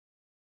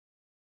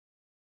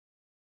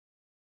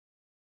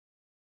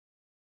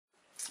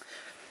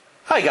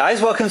Hi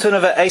guys, welcome to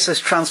another ASUS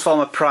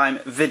Transformer Prime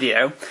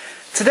video.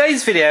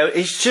 Today's video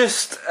is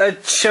just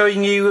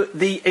showing you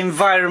the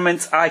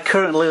environment I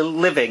currently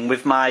live in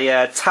with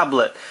my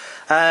tablet.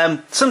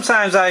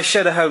 Sometimes I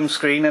show the home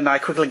screen and I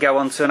quickly go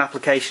onto an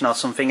application or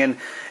something, and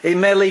it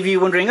may leave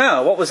you wondering,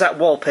 oh, what was that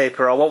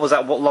wallpaper, or what was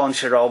that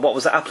launcher, or what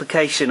was that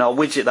application or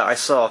widget that I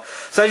saw.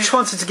 So I just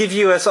wanted to give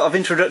you a sort of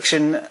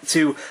introduction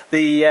to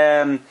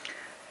the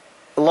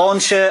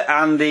launcher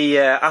and the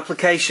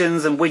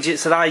applications and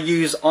widgets that I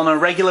use on a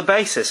regular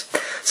basis.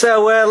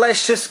 So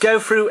let's just go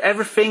through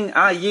everything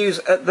I use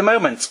at the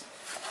moment.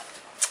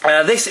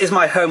 This is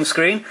my home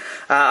screen.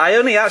 I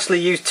only actually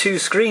use two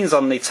screens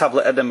on the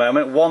tablet at the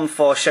moment, one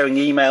for showing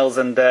emails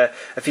and a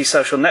few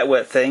social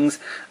network things,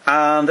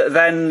 and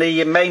then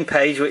the main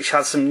page, which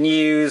has some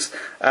news,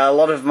 a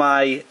lot of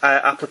my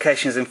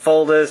applications in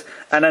folders,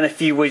 and then a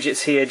few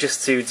widgets here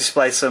just to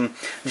display some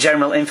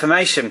general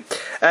information.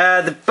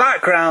 The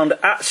background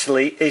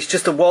actually is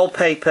just a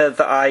wallpaper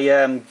that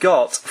I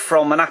got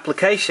from an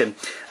application.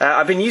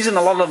 I've been using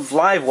a lot of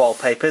live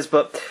wallpapers,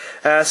 but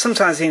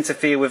sometimes they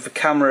interfere with the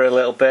camera a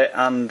little bit,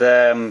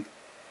 and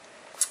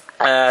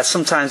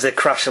sometimes they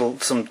crash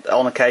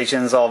on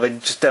occasions, or they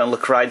just don't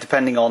look right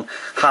depending on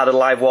how the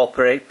live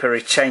wallpaper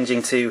is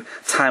changing to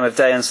time of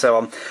day and so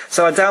on.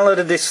 So I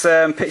downloaded this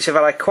picture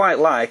that I quite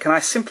like, and I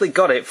simply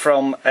got it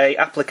from an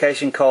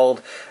application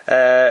called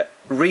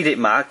Read It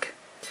Mag,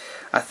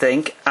 I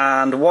think.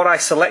 And what I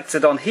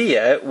selected on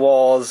here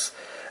was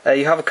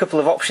you have a couple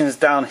of options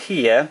down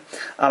here,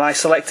 and I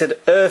selected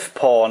earth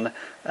porn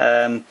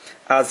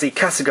as the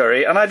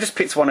category, and I just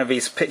picked one of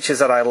these pictures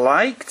that I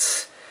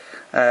liked.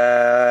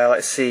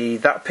 Let's see,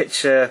 that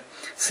picture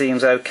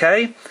seems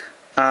okay,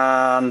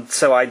 and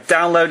so I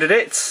downloaded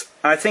it.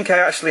 I think I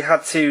actually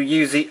had to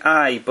use the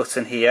I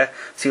button here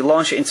to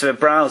launch it into a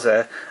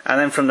browser, and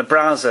then from the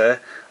browser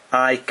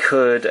I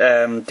could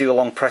do a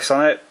long press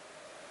on it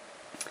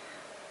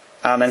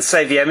and then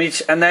save the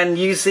image, and then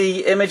use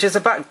the image as a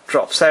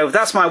backdrop. So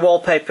that's my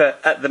wallpaper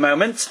at the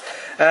moment.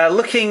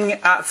 Looking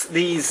at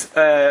these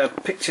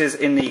pictures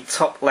in the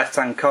top left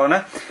hand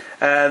corner,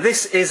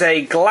 this is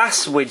a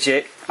glass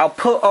widget. I'll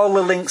put all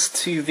the links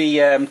to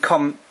the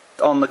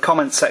on the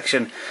comment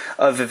section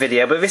of the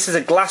video, but this is a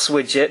glass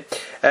widget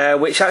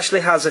which actually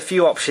has a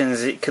few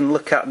options. It can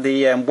look at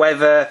the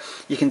weather,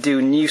 you can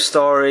do news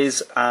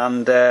stories,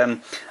 and I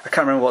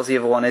can't remember what the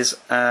other one is.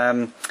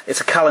 It's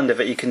a calendar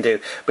that you can do,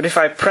 but if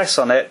I press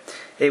on it,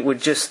 it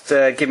would just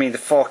give me the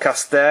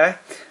forecast there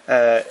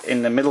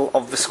in the middle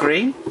of the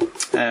screen,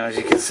 as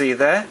you can see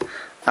there.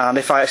 And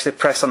if I actually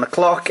press on the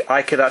clock,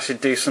 I could actually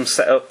do some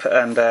setup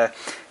and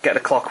get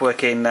the clock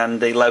working and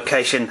the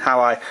location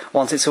how I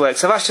want it to work.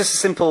 So that's just a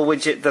simple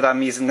widget that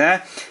I'm using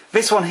there.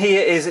 This one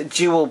here is a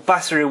dual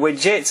battery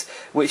widget,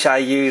 which I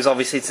use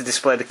obviously to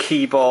display the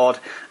keyboard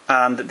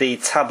and the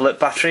tablet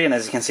battery, and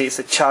as you can see,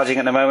 it's charging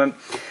at the moment.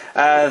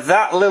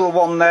 That little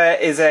one there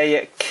is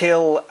a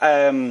kill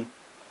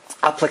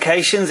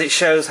applications. It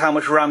shows how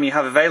much RAM you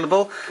have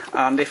available,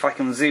 and if I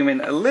can zoom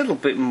in a little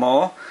bit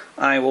more,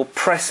 I will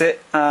press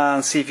it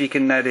and see if you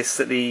can notice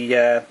that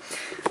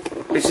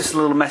there's just a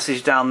little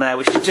message down there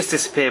which just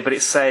disappeared, but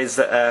it says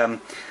that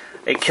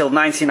it killed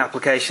 19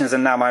 applications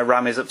and now my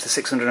RAM is up to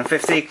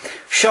 650.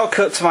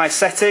 Shortcut to my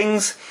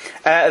settings.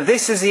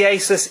 This is the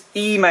ASUS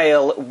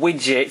email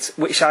widget,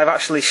 which I've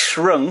actually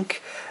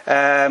shrunk.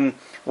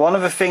 One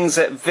of the things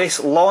that this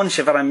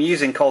launcher that I'm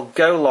using, called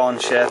Go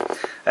Launcher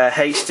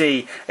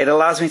HD, it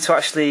allows me to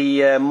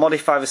actually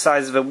modify the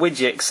size of a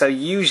widget. So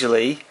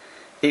usually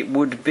it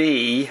would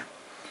be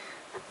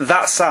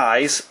that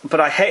size, but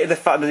I hated the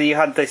fact that you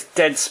had this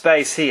dead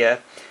space here,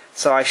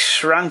 so I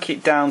shrank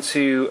it down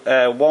to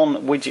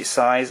one widget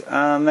size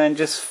and then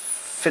just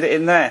fit it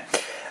in there.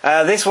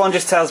 This one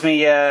just tells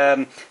me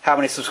how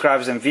many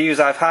subscribers and views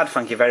I've had.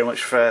 Thank you very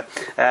much for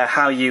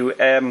how you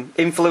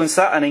influence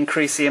that and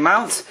increase the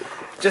amount.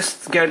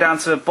 Just go down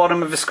to the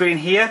bottom of the screen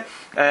here.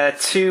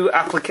 Two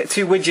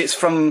widgets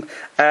from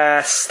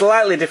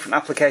slightly different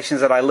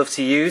applications that I love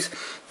to use.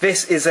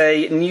 This is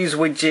a news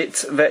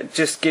widget that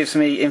just gives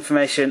me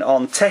information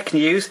on tech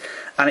news,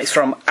 and it's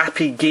from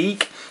Appy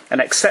Geek,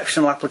 an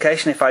exceptional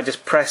application. If I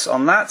just press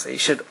on that, it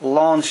should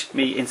launch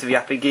me into the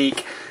Appy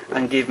Geek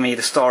and give me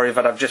the story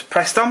that I've just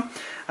pressed on.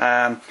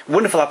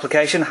 Wonderful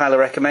application, highly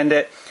recommend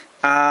it.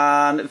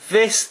 And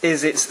this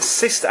is its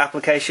sister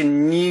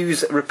application,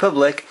 News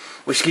Republic,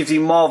 which gives you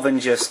more than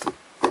just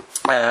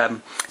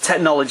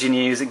technology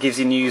news. It gives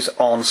you news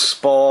on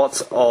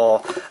sport,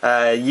 or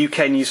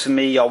UK news for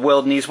me, or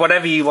world news,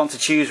 whatever you want to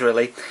choose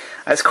really.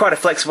 It's quite a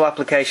flexible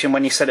application.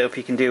 When you set it up,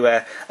 you can do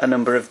a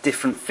number of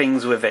different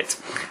things with it.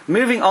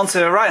 Moving on to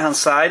the right hand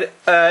side,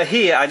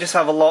 here I just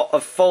have a lot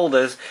of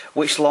folders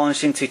which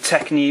launch into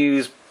tech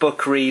news,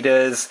 book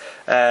readers,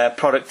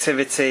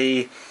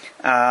 productivity,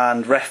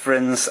 and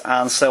reference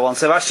and so on.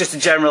 So that's just a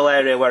general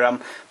area where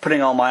I'm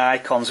putting all my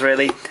icons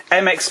really.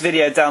 MX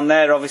video down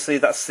there, obviously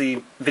that's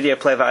the video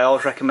player that I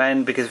always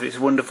recommend because of its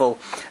wonderful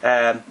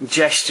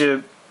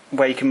gesture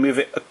where you can move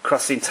it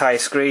across the entire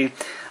screen.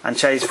 and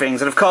change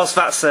things. And of course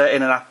that's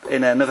in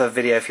another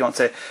video if you want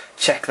to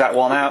check that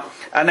one out.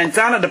 And then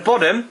down at the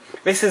bottom,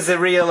 this is the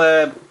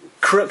real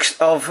crux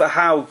of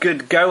how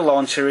good Go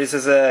Launcher is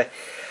as a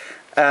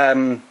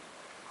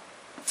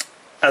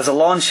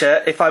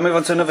launcher. If I move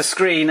on to another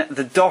screen,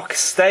 the dock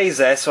stays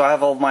there, so I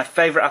have all my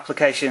favourite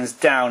applications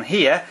down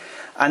here.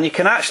 And you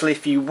can actually,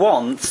 if you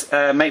want,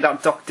 make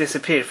that dock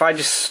disappear. If I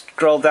just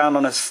scroll down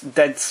on a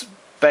dead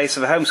space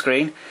of a home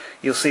screen,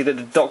 you'll see that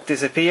the dock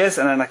disappears,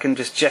 and then I can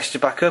just gesture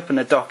back up and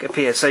the dock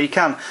appears. So you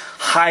can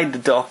hide the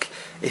dock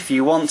if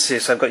you want to.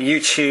 So I've got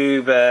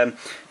YouTube,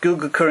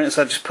 Google Current,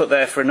 so I just put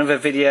there for another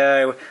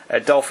video, a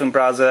Dolphin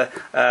browser,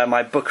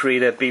 my book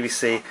reader,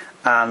 BBC,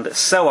 and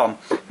so on.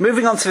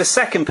 Moving on to the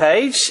second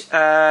page,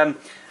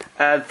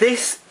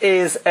 this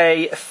is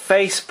a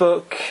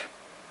Facebook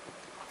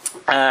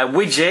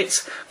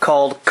widget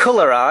called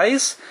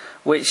Colorize,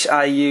 which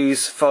I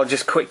use for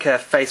just quick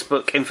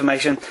Facebook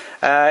information.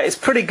 It's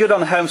pretty good on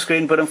the home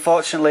screen, but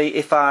unfortunately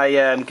if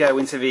I go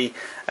into the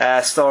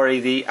story,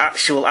 the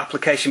actual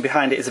application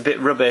behind it is a bit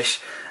rubbish.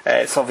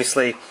 It's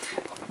obviously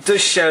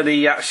does show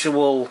the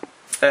actual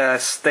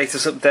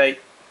status update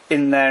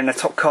in there in the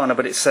top corner,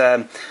 but it's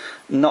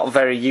not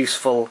very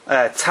useful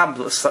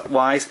tablet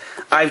wise.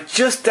 I've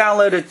just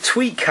downloaded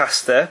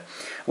Tweetcaster,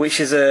 which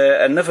is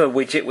another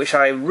widget which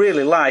I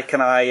really like,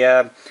 and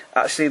I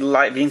actually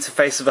like the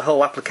interface of the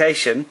whole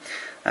application,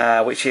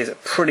 which is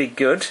pretty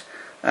good.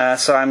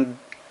 So I'm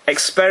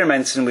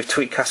experimenting with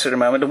Tweetcaster at the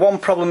moment. The one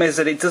problem is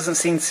that it doesn't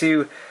seem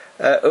to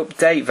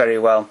update very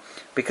well,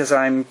 because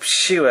I'm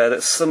sure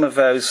that some of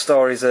those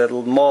stories are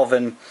more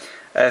than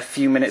a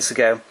few minutes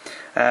ago.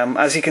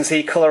 As you can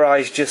see,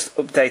 Colorize just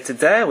updated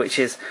there, which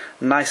is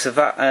nice of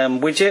that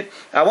widget.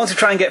 I want to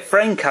try and get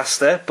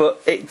Framecaster,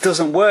 but it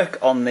doesn't work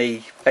on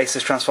the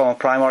ASUS Transformer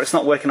Prime, or it's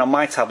not working on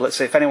my tablet.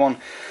 So if anyone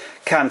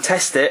can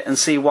test it and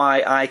see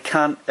why I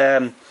can't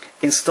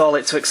install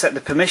it to accept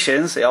the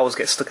permissions, it always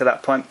gets stuck at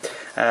that point,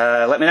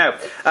 let me know.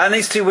 And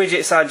these two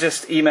widgets are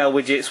just email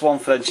widgets, one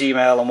for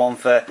Gmail and one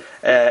for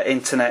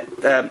Internet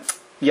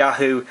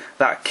Yahoo,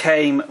 that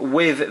came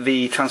with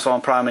the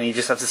Transformer Prime, and you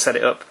just have to set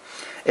it up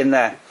in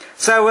there.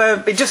 So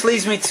it just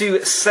leaves me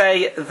to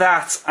say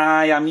that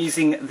I am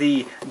using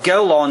the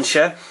Go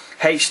Launcher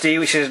HD,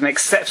 which is an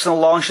exceptional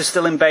launcher,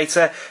 still in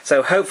beta,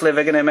 so hopefully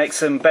they're going to make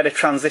some better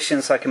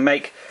transitions so I can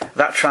make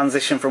that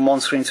transition from one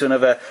screen to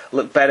another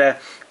look better.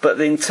 But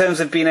in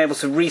terms of being able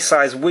to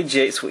resize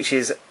widgets, which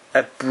is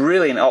a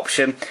brilliant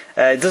option,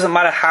 it doesn't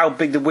matter how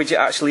big the widget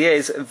actually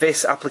is,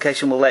 this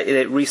application will let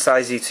it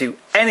resize you to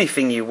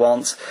anything you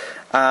want.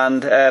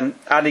 And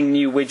adding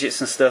new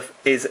widgets and stuff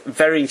is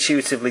very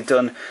intuitively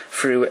done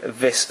through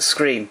this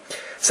screen.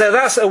 So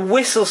that's a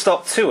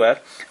whistle-stop tour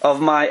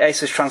of my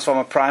ASUS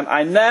Transformer Prime.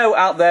 I know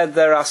out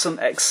there are some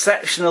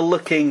exceptional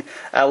looking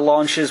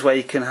launchers where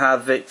you can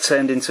have it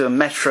turned into a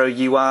Metro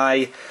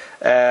UI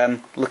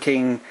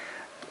looking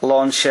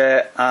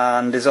launcher,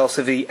 and there's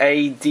also the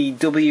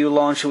ADW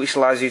launcher, which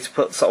allows you to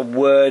put sort of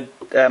word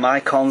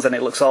icons, and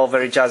it looks all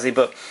very jazzy,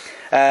 but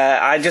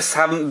I just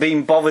haven't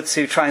been bothered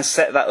to try and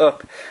set that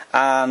up,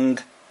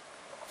 and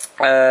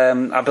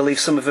I believe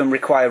some of them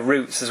require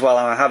roots as well,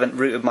 and I haven't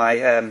rooted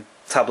my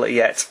tablet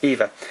yet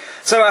either.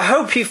 So I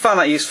hope you found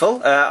that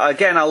useful.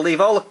 Again, I'll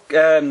leave all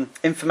the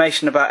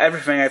information about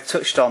everything I've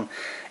touched on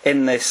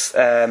in this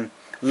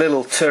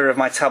little tour of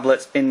my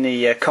tablet in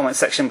the comment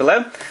section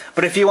below.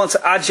 But if you want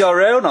to add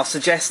your own or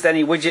suggest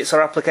any widgets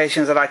or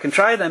applications that I can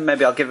try, then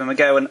maybe I'll give them a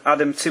go and add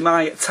them to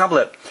my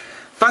tablet.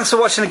 Thanks for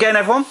watching again,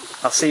 everyone.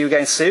 I'll see you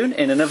again soon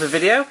in another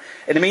video.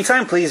 In the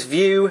meantime, please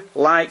view,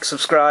 like,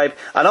 subscribe,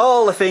 and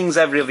all the things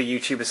every other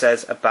YouTuber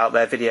says about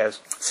their videos.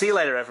 See you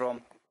later,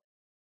 everyone.